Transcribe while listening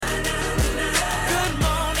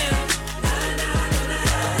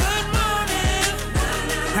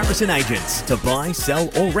Harrison Agents. To buy, sell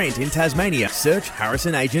or rent in Tasmania, search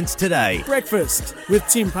Harrison Agents today. Breakfast with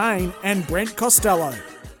Tim Payne and Brent Costello.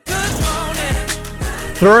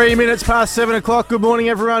 3 minutes past 7 o'clock. Good morning,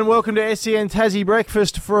 everyone. Welcome to SEN Tassie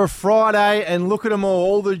Breakfast for a Friday. And look at them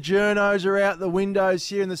all the journos are out the windows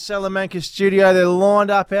here in the Salamanca studio. They're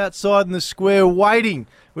lined up outside in the square waiting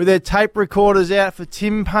with their tape recorders out for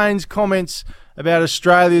Tim Payne's comments about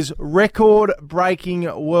Australia's record-breaking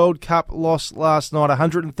World Cup loss last night,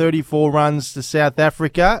 134 runs to South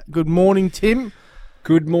Africa. Good morning, Tim.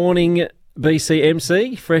 Good morning,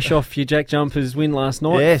 BCMC. Fresh off your Jack Jumpers win last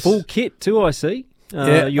night. Yes. Full kit too, I see.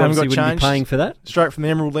 You obviously wouldn't be paying for that. Straight from the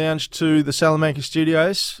Emerald Lounge to the Salamanca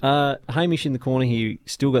studios. Hamish in the corner here,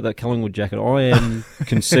 still got that Collingwood jacket. I am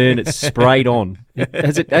concerned it's sprayed on.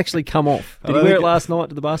 Has it actually come off? Did he wear it last night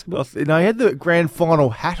to the basketball? No, he had the grand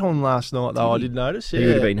final hat on last night, though. I did notice. Yeah. He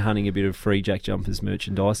would have been hunting a bit of free Jack Jumpers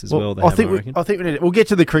merchandise as well. I think we need it. We'll get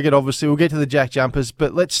to the cricket, obviously. We'll get to the Jack Jumpers,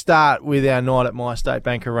 but let's start with our night at My State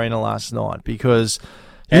Bank Arena last night because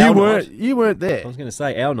you weren't there. I was going to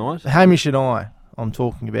say our night. Hamish and I'm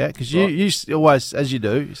talking about, because you always, as you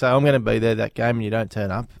do, you say, I'm going to be there that game, and you don't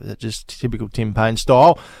turn up. That's just typical Tim Payne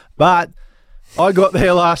style. But I got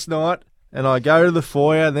there last night, and I go to the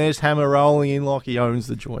foyer, and there's Hammer rolling in like he owns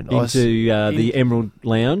the joint. Into the Emerald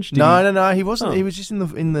Lounge? No, he wasn't. Oh. He was just in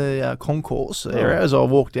the concourse area as I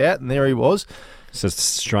walked out, and there he was. So it's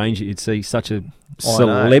strange that you'd see such a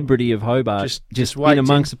celebrity of Hobart just in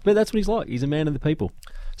amongst... But that's what he's like. He's a man of the people.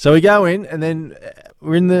 So we go in, and then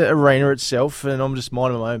we're in the arena itself, and I'm just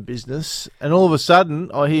minding my own business. And all of a sudden,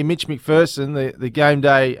 I hear Mitch McPherson, the game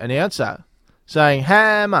day announcer, saying,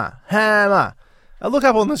 Hammer, Hammer. I look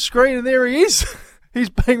up on the screen, and there he is. He's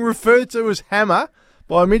being referred to as Hammer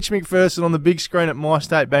by Mitch McPherson on the big screen at My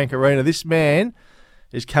State Bank Arena. This man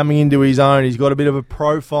is coming into his own. He's got a bit of a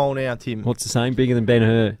profile now, Tim. What's the saying? Bigger than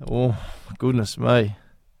Ben-Hur. Oh, goodness me. Are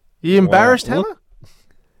you embarrassed, Hammer?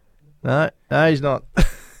 No, he's not.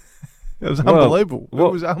 It was unbelievable. It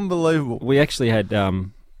was unbelievable. We actually had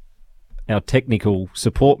our technical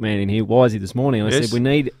support man in here, Wisey, this morning. I said,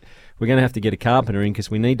 we're going to have to get a carpenter in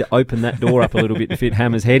because we need to open that door up a little bit to fit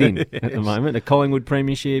Hammer's head in at the moment. The Collingwood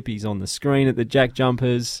Premiership, he's on the screen at the Jack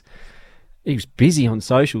Jumpers. He was busy on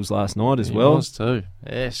socials last night as well. He was too,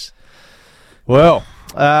 yes. Well,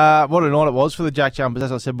 what a night it was for the Jack Jumpers.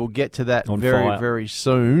 As I said, we'll get to that very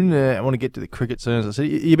soon. I want to get to the cricket soon, as I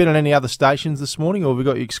said. You been on any other stations this morning, or have we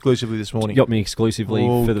got you exclusively this morning? You got me exclusively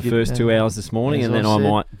for the first 2 hours this morning, and then I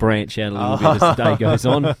might branch out a little bit as the day goes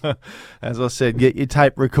on. As I said, get your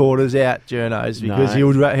tape recorders out, journos, because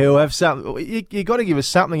he'll have something. You got to give us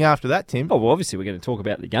something after that, Tim. Oh, well, obviously we're going to talk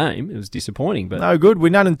about the game. It was disappointing, but no good.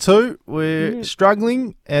 We're 0-2. We're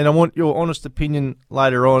struggling, and I want your honest opinion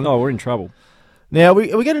later on. Oh, we're in trouble. Now, we're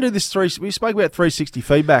going to do this we spoke about 360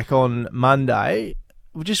 feedback on Monday.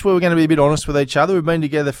 Just where we're going to be a bit honest with each other. We've been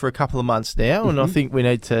together for a couple of months now, and I think we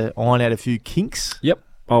need to iron out a few kinks. Yep.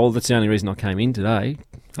 Oh, well, that's the only reason I came in today.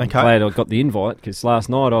 I'm glad I got the invite, because last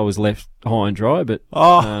night I was left high and dry, but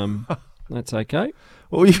that's okay.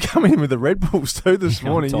 Well, you've come in with the Red Bulls too this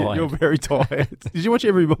morning. You're very tired. Did you watch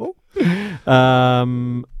every ball?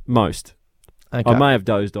 Most. Okay. I may have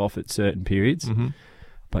dozed off at certain periods. Mm-hmm.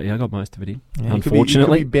 But yeah, I got most of it in. Yeah,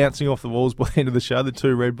 unfortunately, you could be bouncing off the walls by the end of the show. The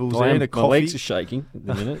 2 Red Bulls and a coffee. My legs are shaking at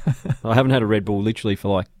the minute. I haven't had a Red Bull literally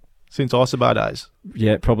for since Isobar days.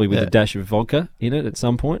 Yeah, probably with a dash of vodka in it at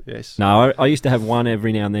some point. Yes. No, I used to have one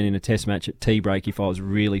every now and then in a test match at tea break if I was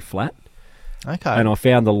really flat. Okay. And I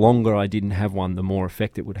found the longer I didn't have one, the more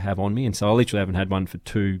effect it would have on me. And so I literally haven't had one for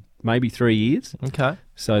 2, maybe 3 years. Okay.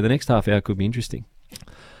 So the next half hour could be interesting.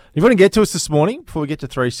 If you want to get to us this morning, before we get to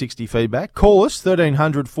 360 feedback, call us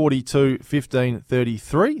 1300 42 15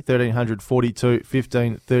 33, 1300 42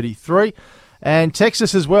 15 33, and text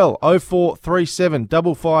us as well, 0437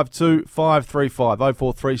 552 535,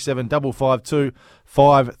 0437 552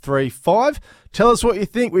 535. Tell us what you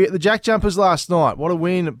think. We had the Jack Jumpers last night. What a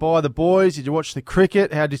win by the boys. Did you watch the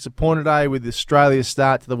cricket? How disappointed are you with Australia's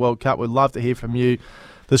start to the World Cup? We'd love to hear from you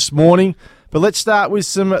this morning. But let's start with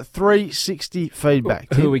some 360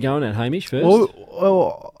 feedback. Who are we going at, Hamish, first?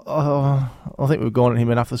 I think we've gone at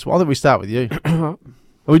him enough this morning. I think we start with you. Are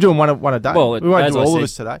we doing one a day? Well, we won't do all of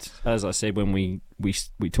us today. As I said when we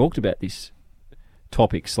talked about this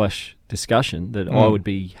topic / discussion, that I would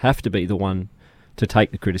have to be the one to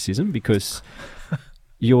take the criticism, because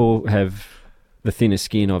you have the thinnest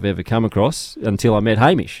skin I've ever come across until I met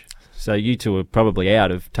Hamish. So you two are probably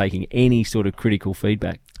out of taking any sort of critical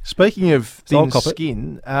feedback. Speaking of thin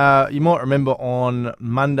skin, you might remember on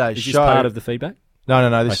Monday's show... Is this part of the feedback?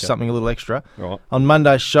 No. This is Okay. something a little extra. Right. On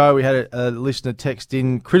Monday's show, we had a listener text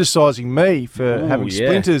in criticising me for having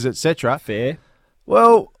splinters, etc. Fair.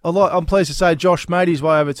 Well, I'm pleased to say Josh made his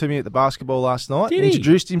way over to me at the basketball last night. Did he?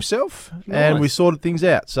 Introduced himself, and we sorted things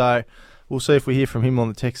out. So we'll see if we hear from him on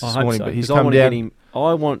the text this morning. So, but he's 'cause I come want to down. get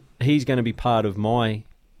him. He's going to be part of my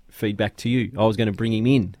feedback to you. I was going to bring him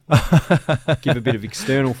in, give a bit of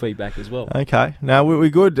external feedback as well. Okay. No, we're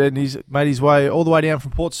good. And he's made his way all the way down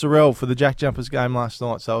from Port Sorell for the Jack Jumpers game last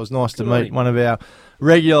night. So it was nice to meet one of our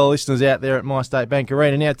regular listeners out there at My State Bank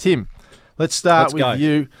Arena. Now, Tim, let's start with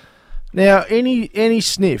you. Now, any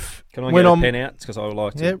sniff? Can I get a pen out? Because I would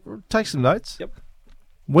like to. Yeah, take some notes. Yep.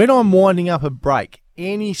 When I'm winding up a break,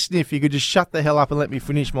 any sniff, you could just shut the hell up and let me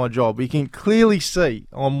finish my job. You can clearly see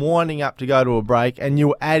I'm winding up to go to a break, and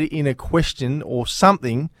you'll add in a question or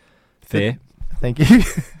something. Fair. Thank you.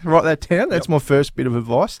 Write that down. That's my first bit of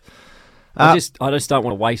advice. I just don't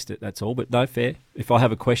want to waste it. That's all. But no, fair. If I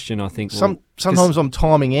have a question, I think sometimes I'm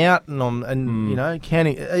timing out, and you know,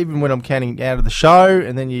 counting. Even when I'm counting out of the show,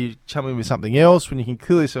 and then you chum in with something else when you can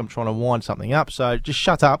clearly see I'm trying to wind something up. So just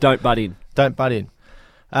shut up. Don't butt in. Don't butt in.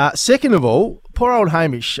 Second of all, poor old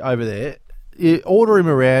Hamish over there. You order him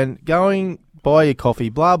around, going buy your coffee,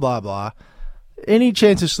 blah blah blah. Any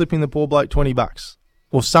chance of slipping the poor bloke $20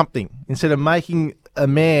 or something instead of making a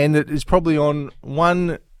man that is probably on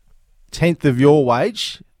 1/10 of your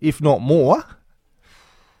wage, if not more?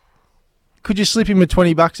 Could you slip him a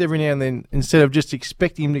 $20 every now and then instead of just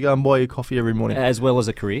expecting him to go and buy your coffee every morning? As well as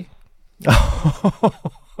a career.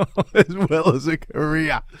 As well as a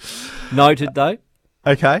career. Noted, though.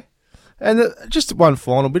 Okay. And just one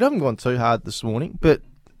final bit. I haven't gone too hard this morning, but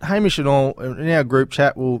Hamish and I, in our group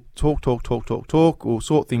chat, will talk. We'll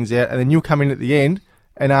sort things out, and then you'll come in at the end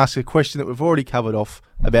and ask a question that we've already covered off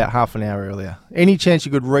about half an hour earlier. Any chance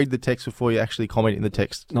you could read the text before you actually comment in the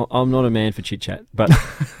text? No, I'm not a man for chit-chat, but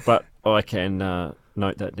I can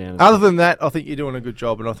note that down. Other than that, I think you're doing a good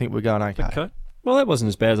job, and I think we're going okay. Okay. Well, that wasn't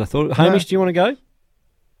as bad as I thought. Hamish, do you want to go? Do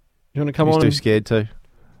you want to come on? He's too scared too.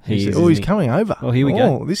 He's coming over. Oh, here we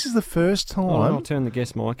go. This is the first time. I'll turn the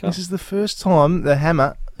guest mic up. This is the first time the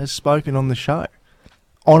Hammer has spoken on the show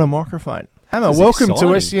on a microphone. Hammer, welcome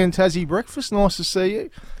to SEN Tassie Breakfast. Nice to see you.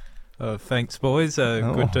 Thanks, boys.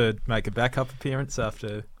 Good to make a backup appearance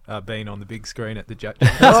after being on the big screen at the Jack.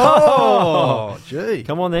 Gee.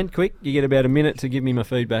 Come on then, quick. You get about a minute to give me my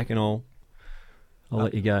feedback and I'll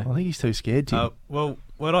let you go. I think he's too scared, Tim. Well,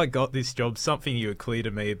 when I got this job, something you were clear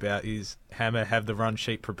to me about is Hammer have the run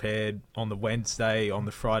sheet prepared on the Wednesday, on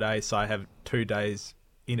the Friday, so I have 2 days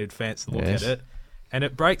in advance to look at it. And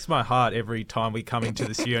it breaks my heart every time we come into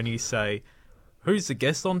the studio and you say, who's the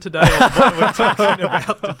guest on today? Or what we're talking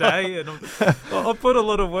about today? And I put a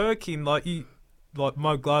lot of work in. Like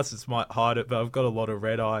my glasses might hide it, but I've got a lot of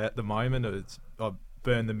red eye at the moment. I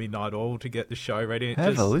burn the midnight oil to get the show ready.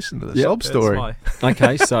 Have a listen to the sob story.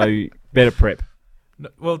 Okay, so better prep.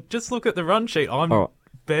 Well, just look at the run sheet. I'm right.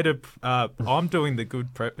 better. I'm doing the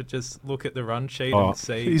good prep, but just look at the run sheet and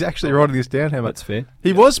see. He's actually writing this down, Hammer. That's fair.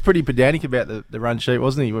 He was pretty pedantic about the run sheet,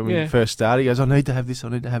 wasn't he, when we first started? He goes, I need to have this, I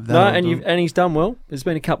need to have that. No, and he's done well. There's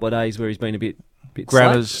been a couple of days where he's been a bit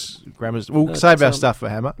grammars. We'll save our stuff for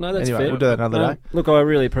Hammer. No, that's anyway, fair. We'll do that another day. Look, I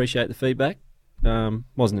really appreciate the feedback.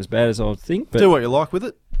 Wasn't as bad as I would think. But do what you like with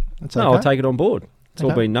it. That's okay. I'll take it on board. It's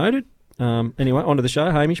all been noted. Anyway, onto the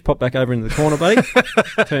show. Hamish, pop back over into the corner, buddy.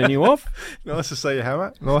 Turn you off. Nice to see you,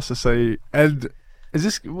 Hammer. Nice to see you. And is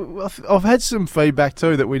this? I've had some feedback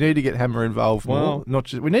too that we need to get Hammer involved more. Not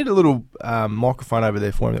just we need a little microphone over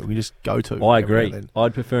there for him that we just go to. I agree.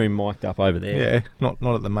 I'd prefer him mic'd up over there. Yeah,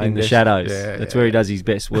 not at the main in the desk. shadows. That's where he does his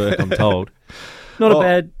best work. I'm told. Not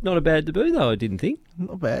a bad debut though. I didn't think.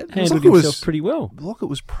 Not bad. Handled himself pretty well. Like it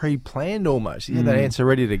was pre-planned almost. He had that answer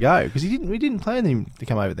ready to go because we didn't plan him to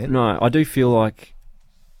come over then. No, I do feel like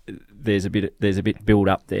there's a bit build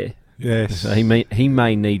up there. Yes. So he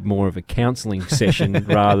may need more of a counselling session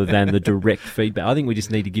rather than the direct feedback. I think we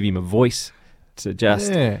just need to give him a voice to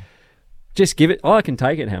just give it. I can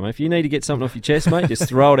take it, Hammer. If you need to get something off your chest, mate, just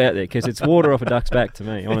throw it out there because it's water off a duck's back to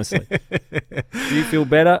me. Honestly, do you feel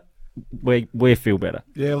better? We feel better.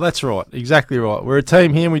 Yeah, well, that's right. Exactly right. We're a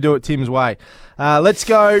team here and we do it Tim's way. Let's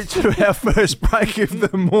go to our first break of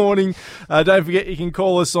the morning. Don't forget you can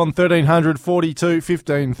call us on 1300 42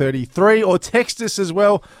 1533 or text us as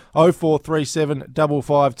well 0437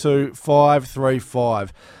 552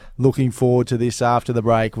 535. Looking forward to this after the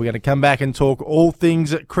break. We're going to come back and talk all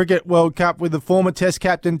things Cricket World Cup with the former Test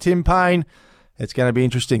captain Tim Payne. It's going to be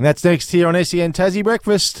interesting. That's next here on SEN Tassie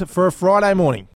Breakfast for a Friday morning.